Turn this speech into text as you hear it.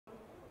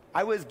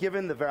I was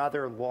given the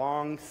rather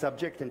long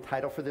subject and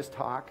title for this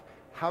talk,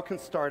 How Can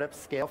Startups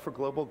Scale for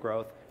Global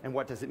Growth, and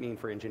What Does It Mean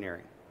for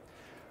Engineering?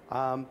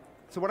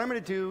 So what I'm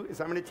going to do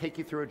is I'm going to take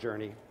you through a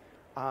journey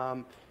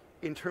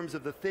in terms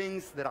of the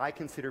things that I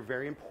consider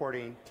very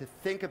important to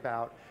think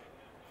about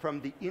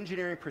from the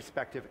engineering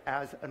perspective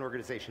as an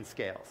organization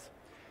scales.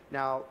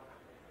 Now,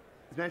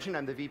 as mentioned,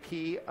 I'm the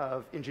VP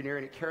of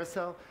Engineering at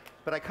Carousell,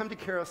 but I come to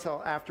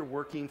Carousell after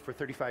working for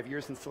 35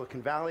 years in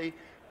Silicon Valley.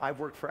 I've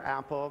worked for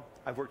Apple,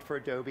 I've worked for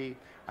Adobe,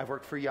 I've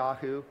worked for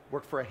Yahoo,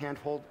 worked for a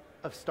handful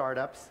of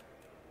startups.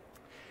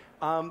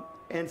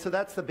 And so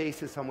that's the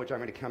basis on which I'm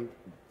going to come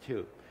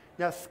to.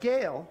 Now,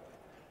 scale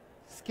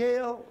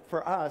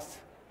for us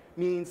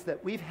means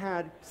that we've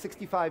had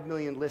 65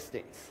 million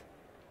listings.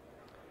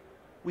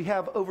 We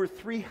have over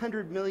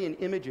 300 million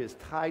images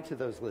tied to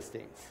those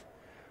listings.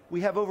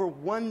 We have over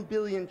 1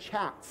 billion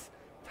chats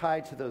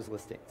tied to those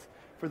listings.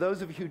 For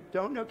those of you who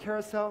don't know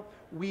Carousell,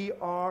 we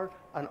are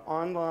an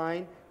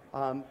online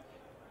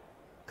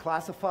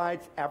classified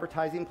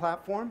advertising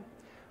platform.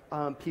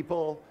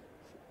 People,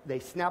 they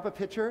snap a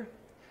picture,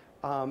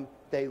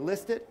 they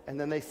list it, and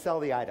then they sell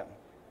the item.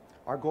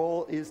 Our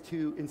goal is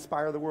to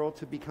inspire the world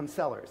to become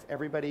sellers.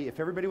 If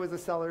everybody was a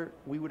seller,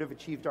 we would have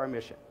achieved our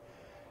mission.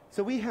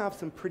 So we have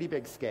some pretty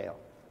big scale.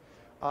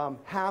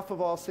 Half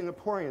of all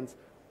Singaporeans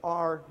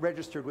are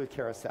registered with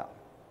Carousell.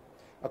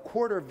 A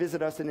quarter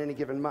visit us in any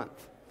given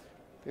month.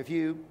 If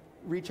you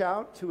reach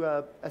out to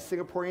a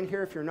Singaporean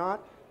here, if you're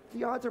not,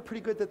 the odds are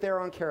pretty good that they're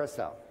on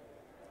Carousell.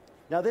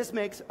 Now this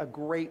makes a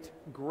great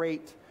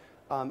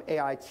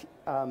AI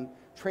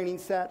training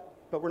set,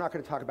 but we're not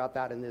going to talk about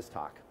that in this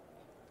talk.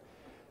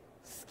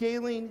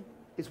 Scaling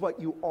is what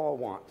you all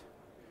want.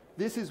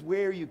 This is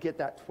where you get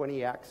that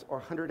 20x or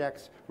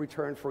 100x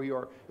return for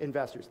your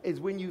investors, is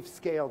when you've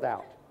scaled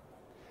out.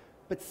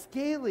 But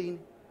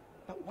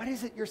what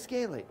is it you're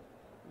scaling?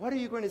 What are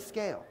you going to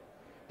scale?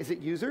 Is it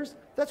users?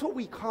 That's what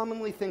we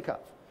commonly think of.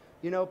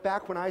 You know,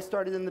 back when I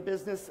started in the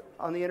business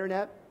on the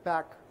internet,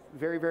 back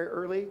very, very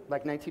early,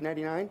 like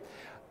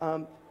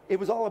 1999, it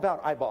was all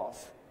about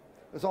eyeballs.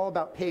 It was all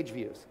about page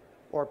views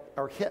or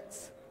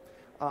hits.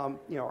 You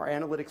know, our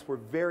analytics were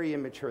very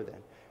immature then.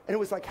 And it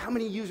was like, how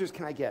many users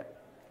can I get?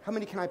 How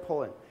many can I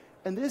pull in?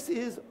 And this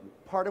is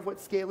part of what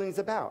scaling is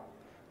about.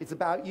 It's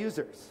about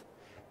users.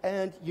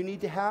 And you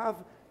need to have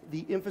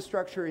the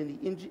infrastructure and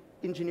the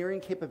engineering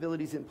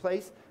capabilities in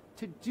place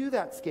to do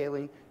that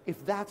scaling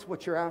if that's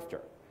what you're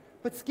after.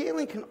 But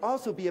scaling can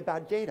also be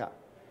about data.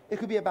 It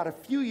could be about a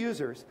few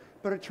users,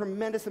 but a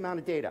tremendous amount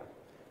of data.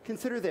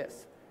 Consider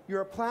this.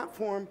 You're a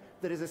platform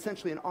that is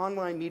essentially an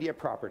online media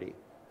property,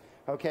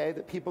 okay,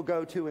 that people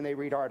go to and they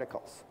read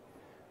articles.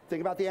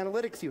 Think about the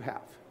analytics you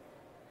have,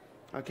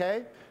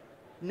 okay?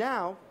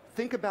 Now,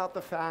 think about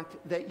the fact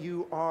that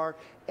you are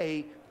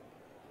a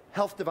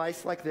health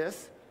device like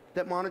this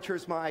that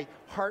monitors my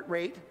heart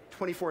rate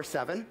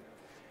 24/7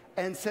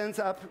 and sends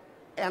up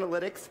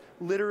analytics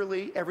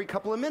literally every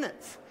couple of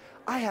minutes.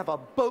 I have a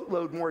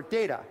boatload more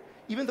data.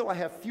 Even though I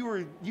have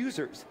fewer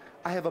users,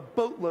 I have a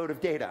boatload of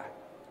data,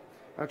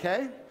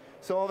 okay?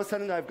 So all of a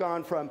sudden I've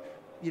gone from,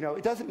 you know,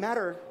 it doesn't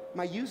matter,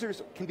 my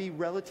users can be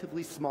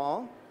relatively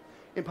small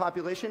in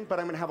population, but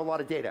I'm going to have a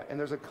lot of data, and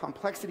there's a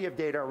complexity of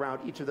data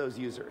around each of those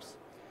users.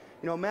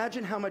 You know,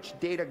 imagine how much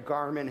data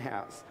Garmin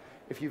has,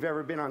 if you've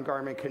ever been on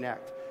Garmin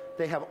Connect.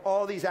 They have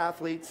all these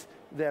athletes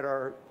that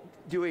are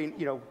doing,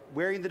 you know,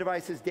 wearing the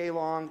devices day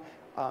long,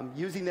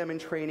 using them in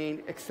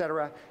training, et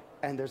cetera,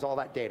 and there's all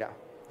that data.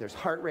 There's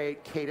heart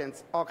rate,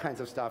 cadence, all kinds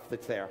of stuff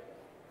that's there.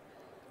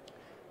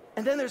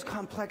 And then there's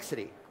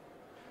complexity,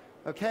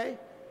 okay?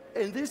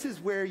 And this is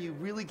where you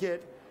really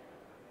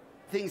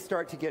things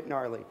start to get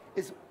gnarly.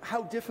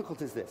 How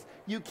difficult is this?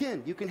 You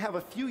can have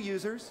a few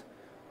users,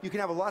 you can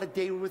have a lot of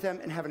data with them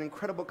and have an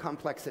incredible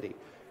complexity.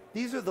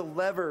 These are the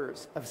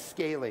levers of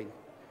scaling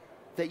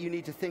that you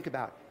need to think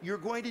about. You're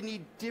going to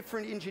need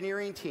different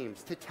engineering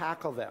teams to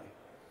tackle them.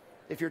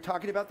 If you're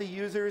talking about the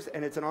users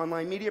and it's an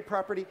online media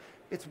property,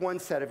 it's one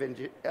set of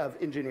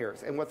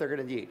engineers and what they're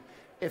going to need.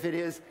 If it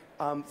is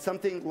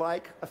something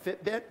like a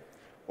Fitbit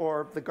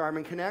or the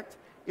Garmin Connect,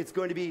 it's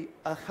going to be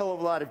a hell of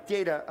a lot of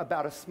data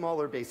about a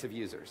smaller base of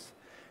users.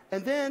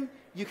 And then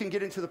you can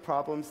get into the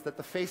problems that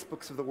the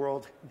Facebooks of the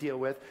world deal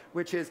with,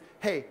 which is,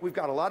 hey, we've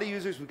got a lot of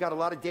users, we've got a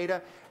lot of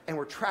data, and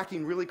we're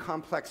tracking really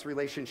complex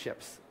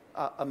relationships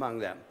among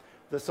them,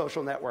 the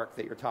social network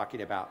that you're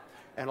talking about,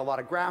 and a lot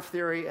of graph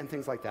theory and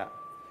things like that.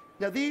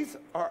 Now, these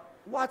are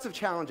lots of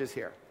challenges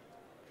here.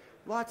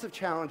 Lots of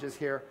challenges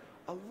here,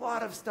 a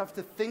lot of stuff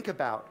to think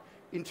about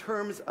in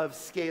terms of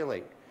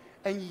scaling.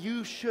 And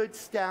you should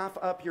staff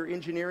up your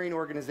engineering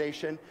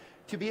organization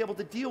to be able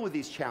to deal with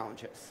these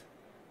challenges.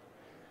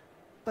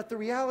 But the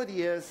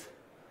reality is,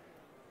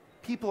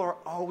 people are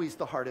always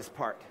the hardest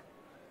part.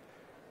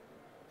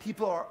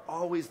 People are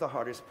always the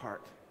hardest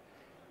part.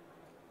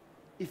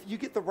 If you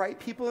get the right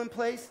people in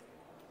place,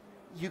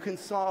 you can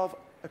solve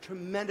a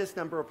tremendous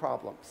number of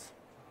problems.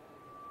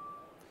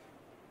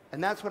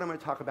 And that's what I'm going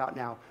to talk about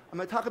now. I'm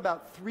going to talk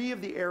about 3 of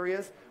the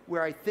areas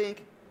where I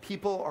think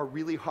people are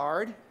really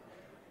hard,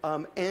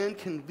 and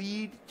can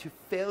lead to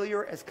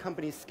failure as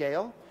companies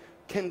scale,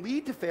 can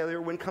lead to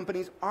failure when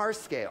companies are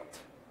scaled.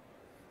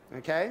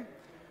 Okay?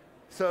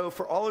 So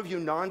for all of you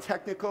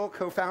non-technical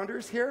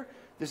co-founders here,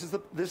 this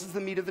is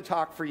the meat of the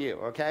talk for you,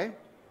 okay?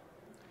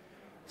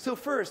 So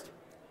first,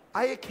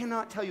 I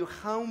cannot tell you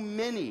how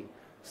many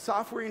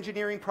software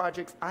engineering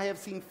projects I have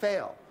seen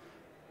fail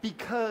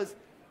because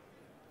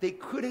they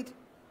couldn't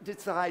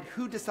decide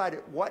who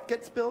decided what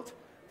gets built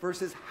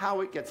versus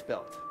how it gets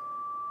built.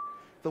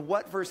 The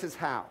what versus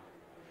how.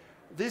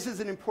 This is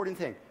an important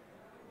thing.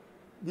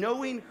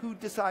 Knowing who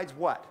decides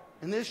what,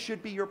 and this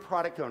should be your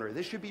product owner,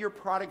 this should be your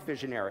product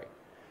visionary.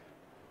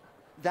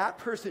 That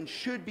person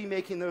should be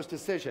making those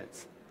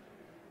decisions.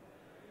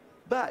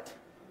 But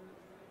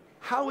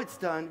how it's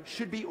done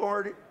should be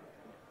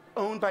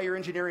owned by your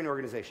engineering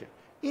organization.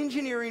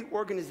 Engineering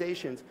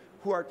organizations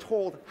who are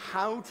told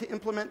how to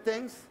implement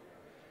things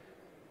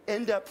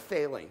end up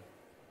failing.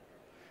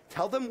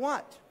 Tell them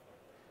what.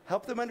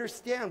 Help them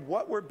understand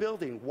what we're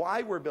building,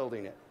 why we're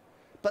building it.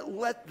 But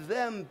let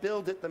them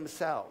build it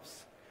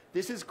themselves.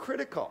 This is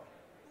critical.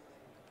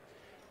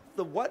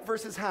 The what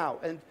versus how.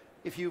 And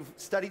if you've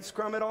studied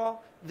Scrum at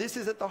all, this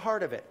is at the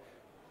heart of it.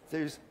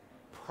 There's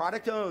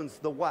product owns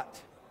the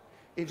what.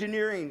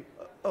 Engineering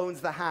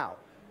owns the how.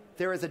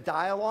 There is a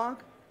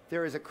dialogue.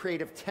 There is a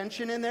creative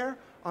tension in there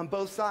on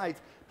both sides.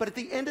 But at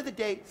the end of the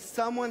day,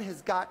 someone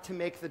has got to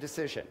make the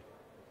decision.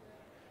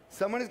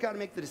 Someone has got to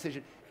make the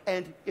decision.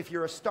 And if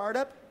you're a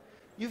startup,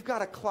 you've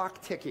got a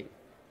clock ticking.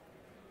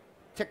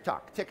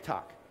 Tick-tock,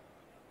 tick-tock.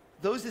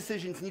 Those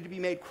decisions need to be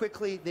made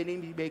quickly. They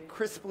need to be made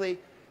crisply.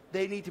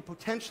 They need to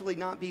potentially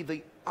not be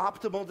the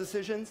optimal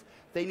decisions.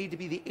 They need to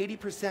be the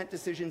 80%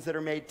 decisions that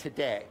are made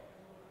today.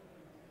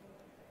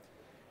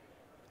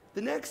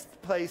 The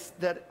next place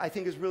that I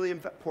think is really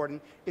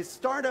important is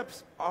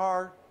startups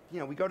are,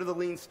 we go to the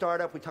lean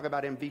startup, we talk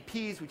about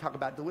MVPs, we talk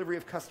about delivery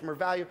of customer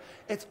value.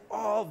 It's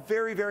all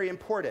very, very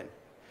important.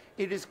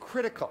 It is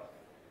critical.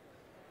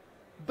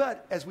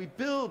 But as we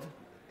build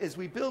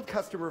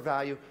customer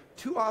value,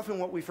 too often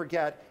what we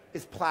forget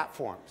is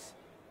platforms.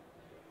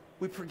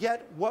 We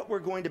forget what we're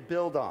going to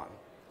build on.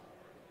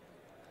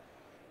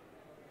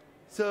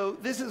 So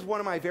this is one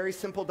of my very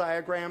simple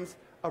diagrams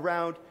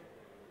around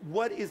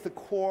what is the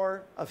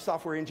core of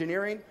software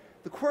engineering.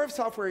 The core of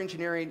software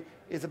engineering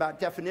is about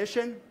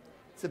definition,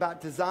 it's about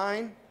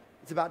design,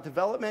 it's about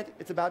development,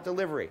 it's about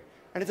delivery,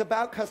 and it's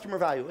about customer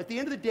value. At the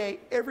end of the day,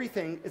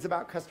 everything is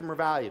about customer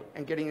value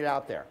and getting it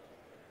out there.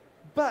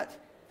 But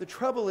the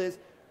trouble is,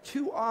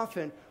 too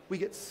often, we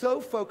get so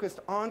focused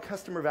on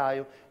customer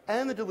value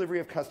and the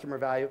delivery of customer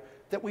value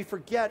that we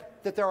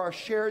forget that there are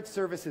shared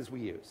services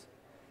we use.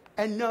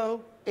 And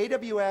no,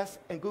 AWS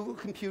and Google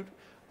Compute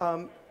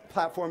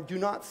Platform do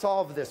not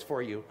solve this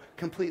for you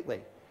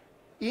completely.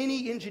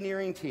 Any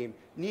engineering team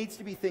needs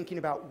to be thinking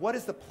about what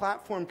is the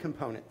platform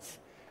components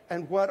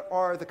and what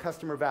are the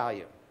customer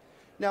value.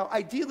 Now,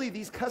 ideally,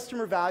 these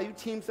customer value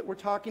teams that we're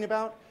talking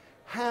about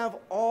have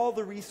all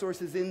the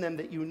resources in them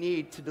that you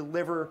need to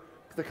deliver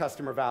the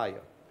customer value.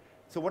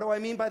 So what do I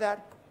mean by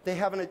that? They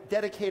have a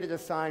dedicated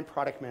assigned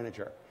product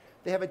manager.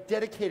 They have a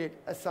dedicated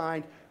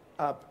assigned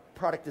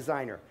product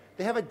designer.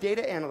 They have a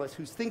data analyst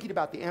who's thinking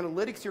about the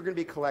analytics you're going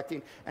to be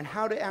collecting and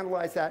how to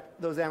analyze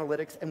those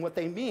analytics and what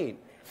they mean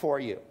for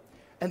you.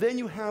 And then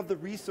you have the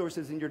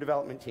resources in your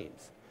development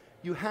teams.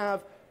 You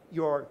have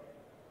your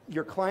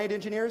client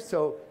engineers.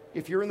 So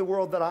if you're in the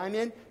world that I'm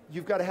in,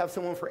 you've got to have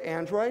someone for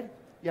Android.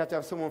 You have to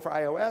have someone for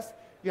iOS.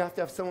 You have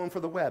to have someone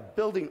for the web,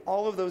 building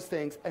all of those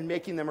things and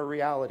making them a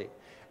reality.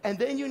 And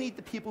then you need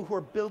the people who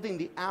are building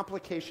the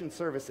application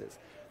services,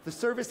 the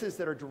services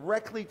that are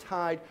directly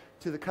tied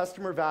to the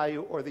customer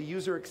value or the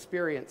user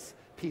experience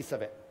piece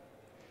of it.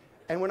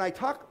 And when I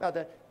talk about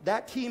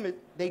that team,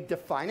 they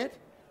define it,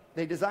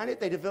 they design it,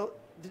 they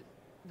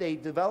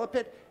develop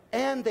it,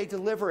 and they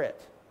deliver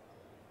it.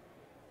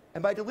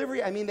 And by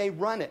delivery, I mean they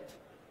run it.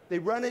 They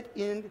run it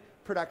in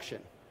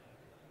production.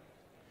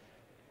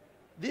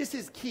 This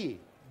is key.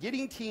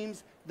 Getting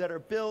teams that are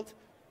built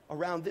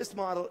around this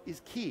model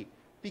is key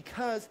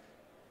because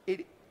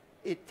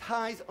it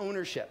ties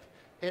ownership.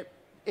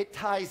 It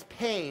ties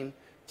pain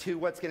to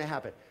what's going to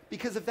happen.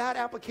 Because if that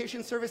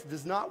application service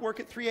does not work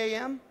at 3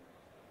 a.m.,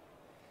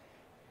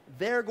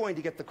 they're going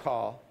to get the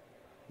call,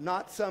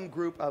 not some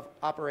group of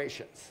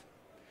operations.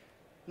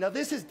 Now,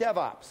 this is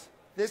DevOps.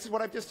 This is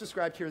what I've just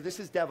described here. This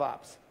is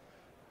DevOps.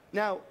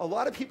 Now, a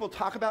lot of people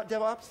talk about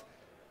DevOps,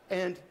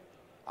 and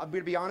I'm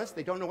going to be honest,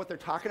 they don't know what they're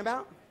talking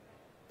about.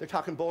 They're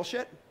talking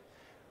bullshit.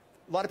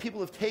 A lot of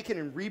people have taken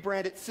and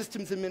rebranded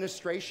systems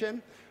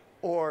administration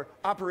or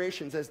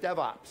operations as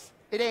DevOps.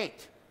 It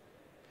ain't.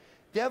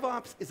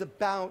 DevOps is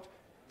about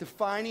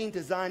defining,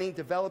 designing,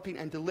 developing,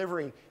 and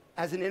delivering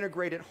as an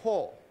integrated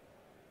whole.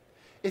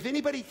 If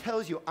anybody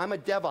tells you, I'm a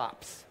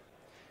DevOps,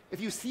 if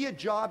you see a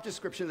job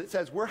description that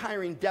says, we're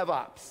hiring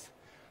DevOps,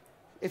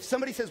 if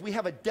somebody says, we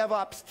have a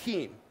DevOps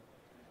team,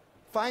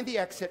 find the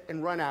exit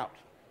and run out.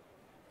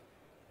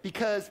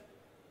 Because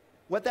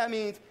what that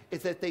means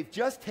is that they've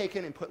just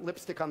taken and put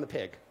lipstick on the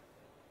pig.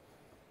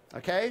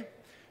 Okay?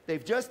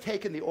 They've just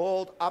taken the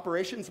old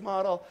operations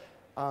model.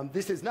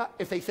 This is not,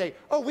 if they say,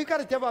 oh, we've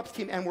got a DevOps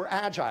team and we're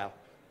agile,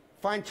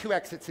 find 2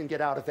 exits and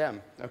get out of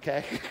them,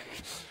 okay?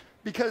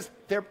 Because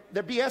they're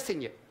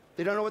BSing you.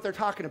 They don't know what they're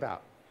talking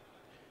about.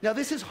 Now,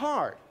 this is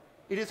hard.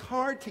 It is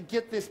hard to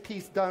get this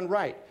piece done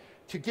right,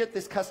 to get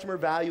this customer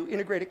value,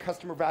 integrated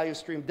customer value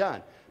stream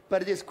done.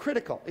 But it is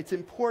critical. It's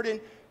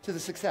important to the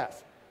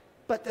success.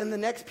 But then the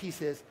next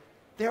piece is,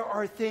 there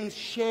are things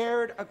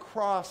shared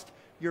across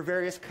your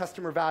various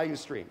customer value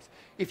streams.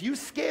 If you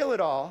scale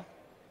it all,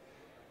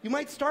 you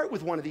might start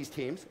with one of these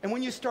teams, and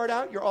when you start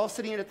out, you're all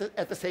sitting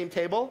at the same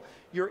table,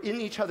 you're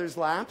in each other's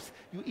laps,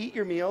 you eat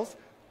your meals,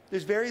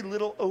 there's very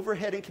little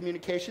overhead in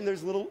communication,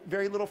 there's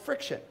very little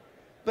friction.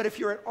 But if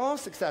you're at all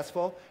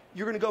successful,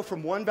 you're going to go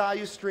from 1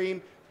 value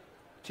stream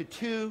to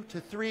 2, to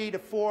 3, to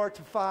 4,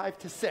 to 5,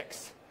 to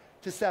 6,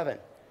 to 7.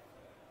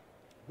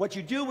 What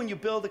you do when you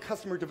build a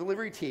customer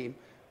delivery team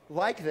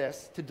like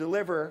this to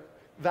deliver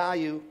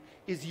value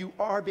is you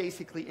are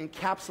basically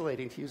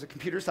encapsulating, to use a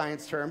computer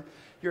science term,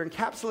 you're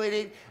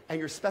encapsulating and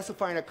you're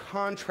specifying a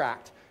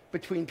contract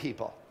between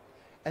people.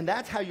 And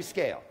that's how you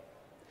scale.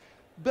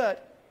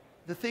 But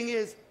the thing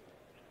is,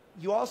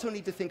 you also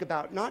need to think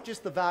about not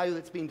just the value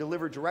that's being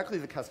delivered directly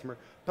to the customer,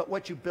 but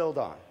what you build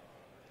on.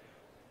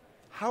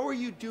 How are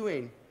you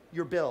doing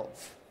your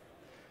builds?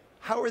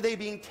 How are they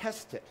being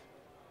tested?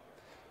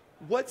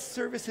 What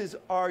services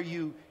are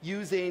you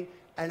using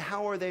and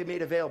how are they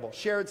made available?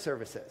 Shared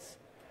services.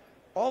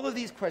 All of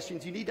these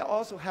questions, you need to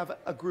also have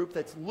a group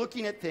that's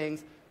looking at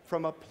things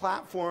from a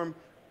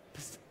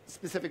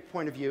platform-specific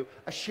point of view,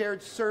 a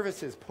shared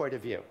services point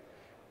of view.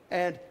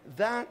 And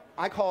that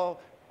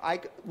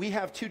we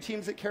have 2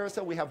 teams at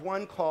Carousell. We have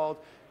one called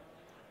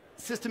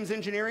Systems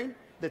Engineering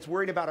that's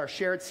worried about our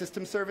shared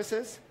system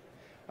services.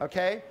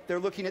 Okay? They're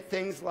looking at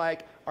things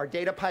like our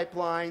data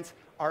pipelines,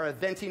 our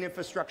eventing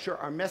infrastructure,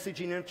 our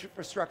messaging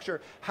infrastructure,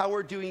 how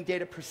we're doing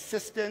data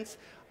persistence,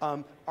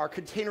 our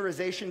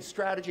containerization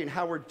strategy and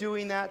how we're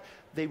doing that.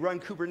 They run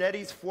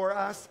Kubernetes for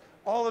us.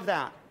 All of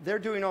that. They're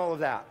doing all of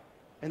that.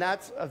 And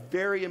that's a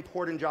very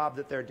important job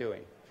that they're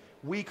doing.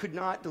 We could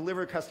not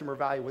deliver customer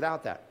value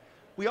without that.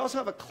 We also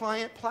have a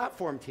client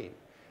platform team.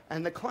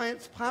 And the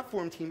client's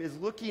platform team is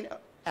looking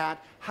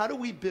at how do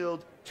we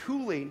build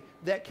tooling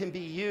that can be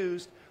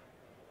used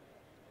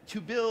to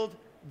build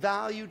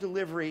value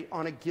delivery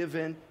on a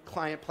given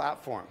client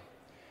platform.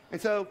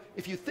 And so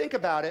if you think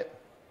about it,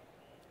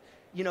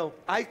 you know,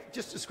 I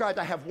just described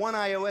I have one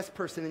iOS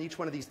person in each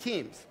one of these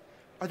teams.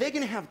 Are they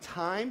going to have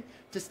time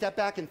to step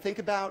back and think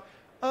about,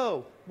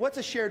 oh, what's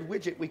a shared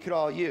widget we could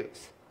all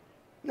use?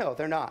 No,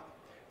 they're not.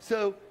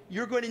 So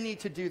you're going to need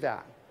to do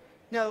that.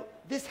 Now,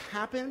 this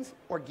happens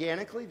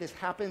organically. This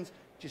happens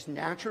just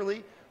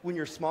naturally when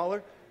you're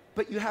smaller.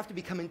 But you have to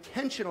become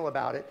intentional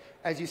about it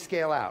as you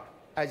scale out,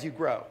 as you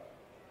grow.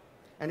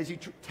 And as you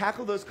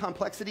tackle those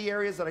complexity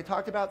areas that I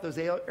talked about, those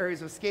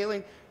areas of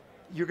scaling,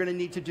 you're going to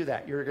need to do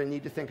that. You're going to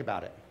need to think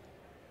about it.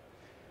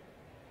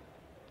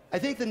 I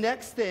think the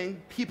next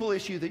people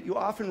issue that you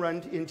often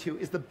run into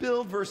is the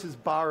build versus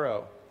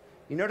borrow.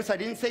 You notice I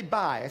didn't say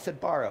buy, I said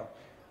borrow.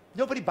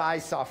 Nobody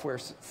buys software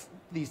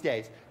these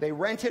days. They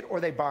rent it or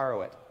they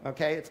borrow it,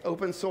 okay? It's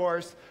open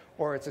source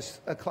or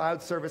it's a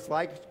cloud service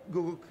like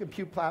Google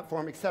Compute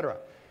Platform, et cetera.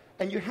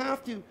 And you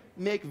have to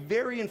make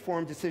very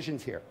informed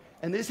decisions here.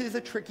 And this is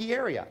a tricky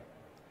area.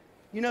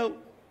 You know,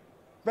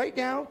 right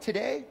now,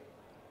 today,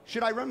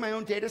 should I run my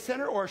own data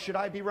center or should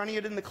I be running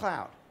it in the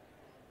cloud?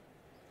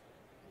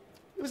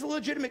 It was a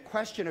legitimate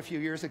question a few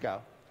years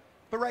ago.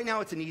 But right now,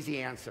 it's an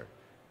easy answer.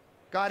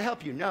 God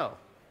help you, no.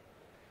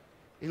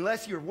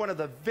 Unless you're one of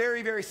the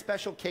very, very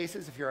special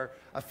cases, if you're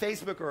a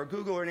Facebook or a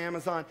Google or an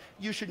Amazon,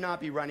 you should not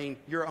be running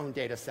your own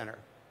data center.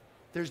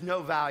 There's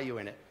no value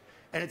in it.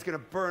 And it's going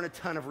to burn a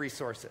ton of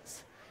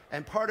resources.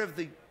 And part of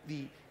the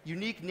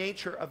unique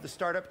nature of the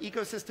startup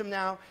ecosystem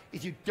now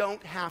is you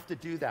don't have to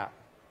do that.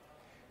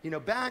 You know,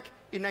 back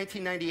in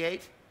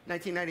 1998,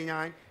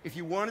 1999, if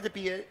you wanted to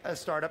be a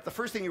startup, the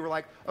first thing you were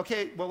like,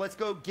 okay, well, let's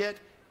go get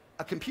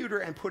a computer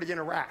and put it in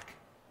a rack.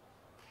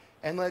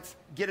 And let's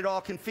get it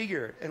all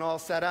configured and all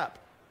set up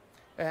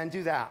and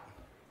do that.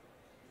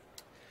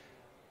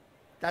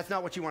 That's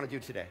not what you want to do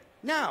today.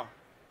 Now,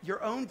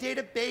 your own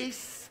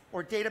database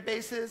or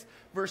databases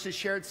versus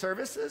shared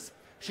services.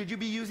 Should you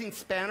be using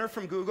Spanner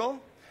from Google?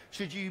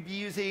 Should you be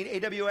using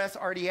AWS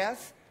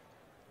RDS?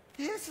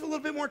 This is a little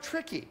bit more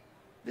tricky.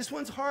 This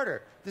one's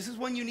harder. This is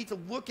one you need to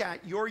look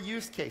at your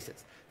use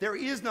cases. There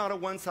is not a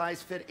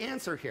one-size-fits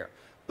answer here,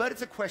 but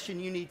it's a question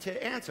you need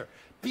to answer.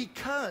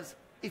 Because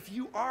if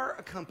you are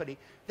a company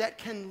that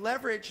can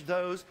leverage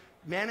those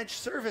managed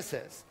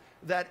services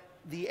that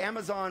the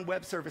Amazon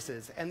Web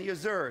Services and the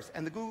Azures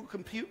and the Google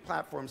Compute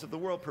platforms of the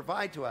world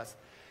provide to us,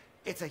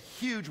 it's a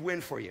huge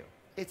win for you.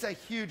 It's a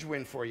huge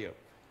win for you.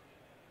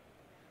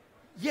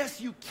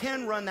 Yes, you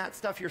can run that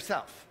stuff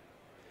yourself.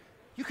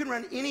 You can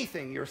run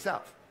anything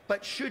yourself,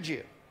 but should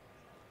you?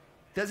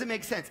 Does it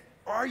make sense?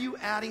 Are you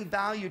adding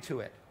value to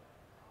it?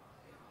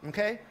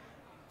 Okay?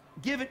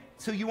 Give it,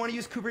 so you want to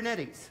use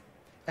Kubernetes,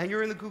 and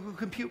you're in the Google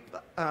Compute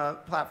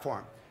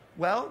platform.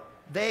 Well,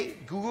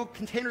 Google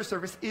Container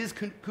Service is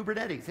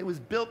Kubernetes. It was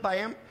built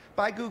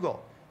by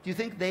Google. Do you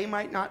think they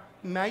might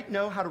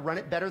know how to run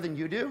it better than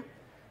you do?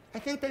 I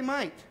think they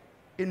might,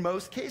 in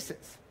most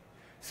cases.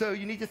 So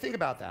you need to think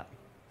about that.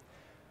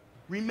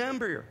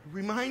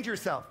 Remind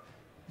yourself,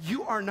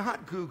 you are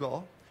not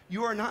Google,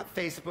 you are not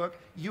Facebook,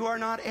 you are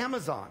not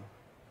Amazon.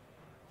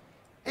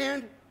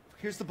 And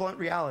here's the blunt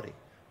reality.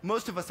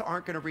 Most of us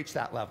aren't going to reach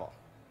that level.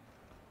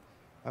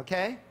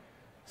 Okay?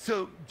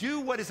 So do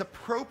what is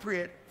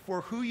appropriate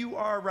for who you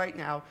are right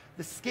now,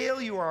 the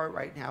scale you are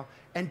right now,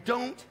 and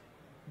don't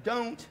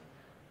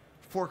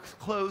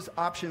foreclose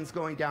options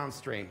going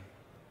downstream.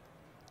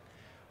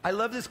 I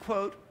love this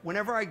quote.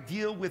 Whenever I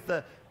deal with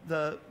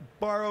the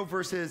borrow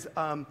versus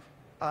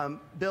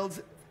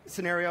build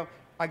scenario,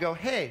 I go,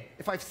 hey,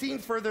 if I've seen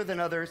further than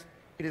others,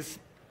 it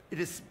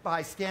is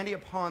by standing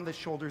upon the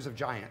shoulders of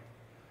giants.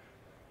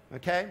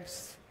 Okay?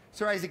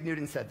 Sir Isaac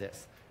Newton said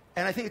this.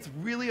 And I think it's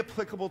really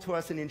applicable to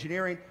us in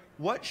engineering.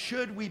 What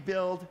should we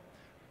build?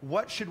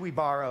 What should we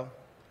borrow?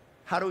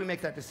 How do we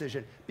make that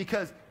decision?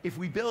 Because if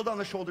we build on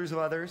the shoulders of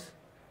others,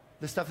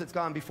 the stuff that's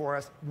gone before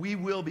us, we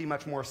will be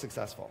much more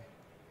successful.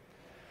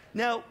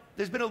 Now,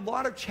 there's been a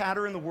lot of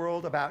chatter in the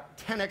world about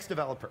 10x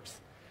developers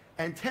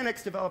and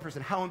 10x developers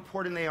and how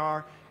important they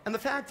are. And the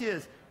fact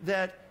is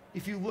that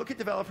if you look at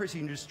developers,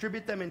 you can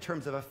distribute them in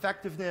terms of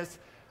effectiveness,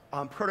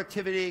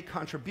 productivity,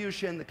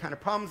 contribution, the kind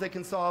of problems they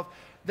can solve,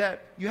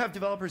 that you have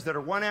developers that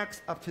are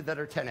 1x up to that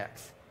are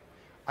 10x.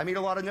 I meet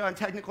a lot of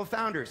non-technical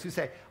founders who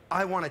say,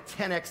 I want a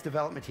 10x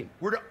development team.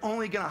 We're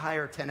only going to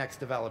hire 10x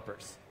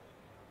developers.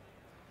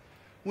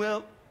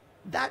 Well,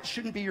 that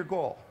shouldn't be your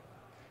goal.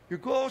 Your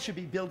goal should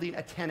be building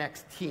a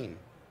 10x team.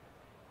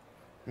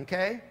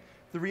 Okay?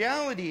 The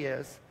reality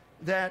is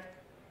that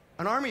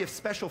an army of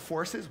special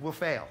forces will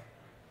fail.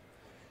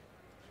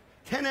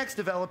 10x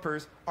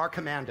developers are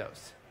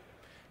commandos.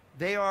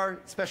 They are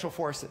special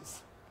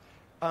forces.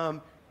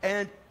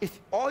 And if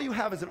all you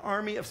have is an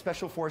army of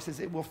special forces,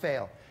 it will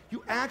fail.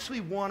 You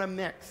actually want to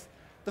mix.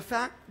 The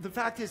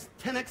fact is,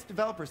 10x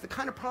developers, the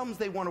kind of problems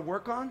they want to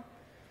work on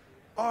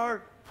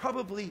are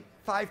probably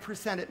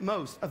 5% at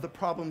most of the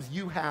problems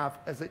you have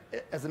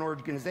as an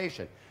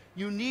organization.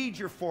 You need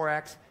your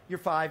 4x, your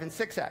 5, and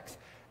 6x.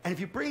 And if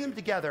you bring them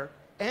together,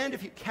 and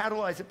if you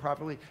catalyze it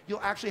properly, you'll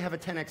actually have a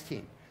 10x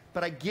team.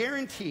 But I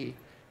guarantee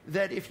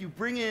that if you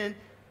bring in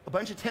a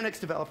bunch of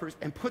 10x developers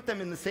and put them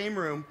in the same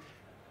room,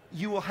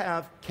 you will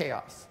have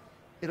chaos.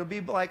 It'll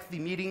be like the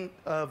meeting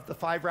of the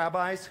 5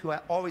 rabbis who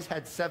always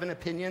had 7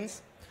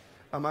 opinions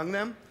among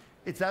them.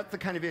 It's that the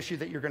kind of issue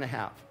that you're going to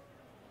have.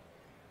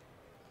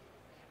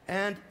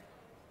 And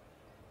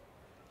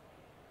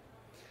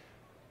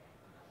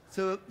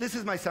so this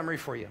is my summary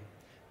for you.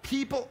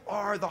 People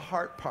are the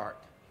hard part.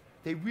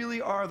 They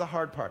really are the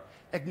hard part.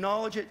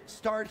 Acknowledge it,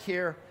 start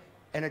here,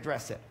 and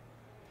address it.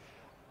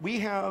 We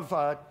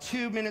have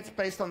 2 minutes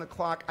based on the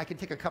clock. I can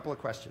take a couple of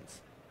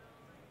questions.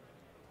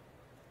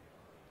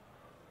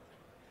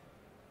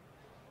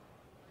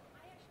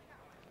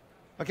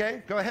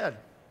 Okay, go ahead.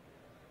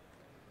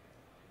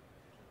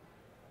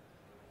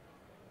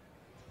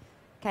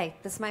 Okay,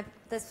 this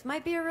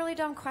might be a really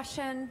dumb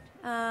question.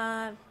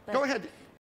 Go ahead.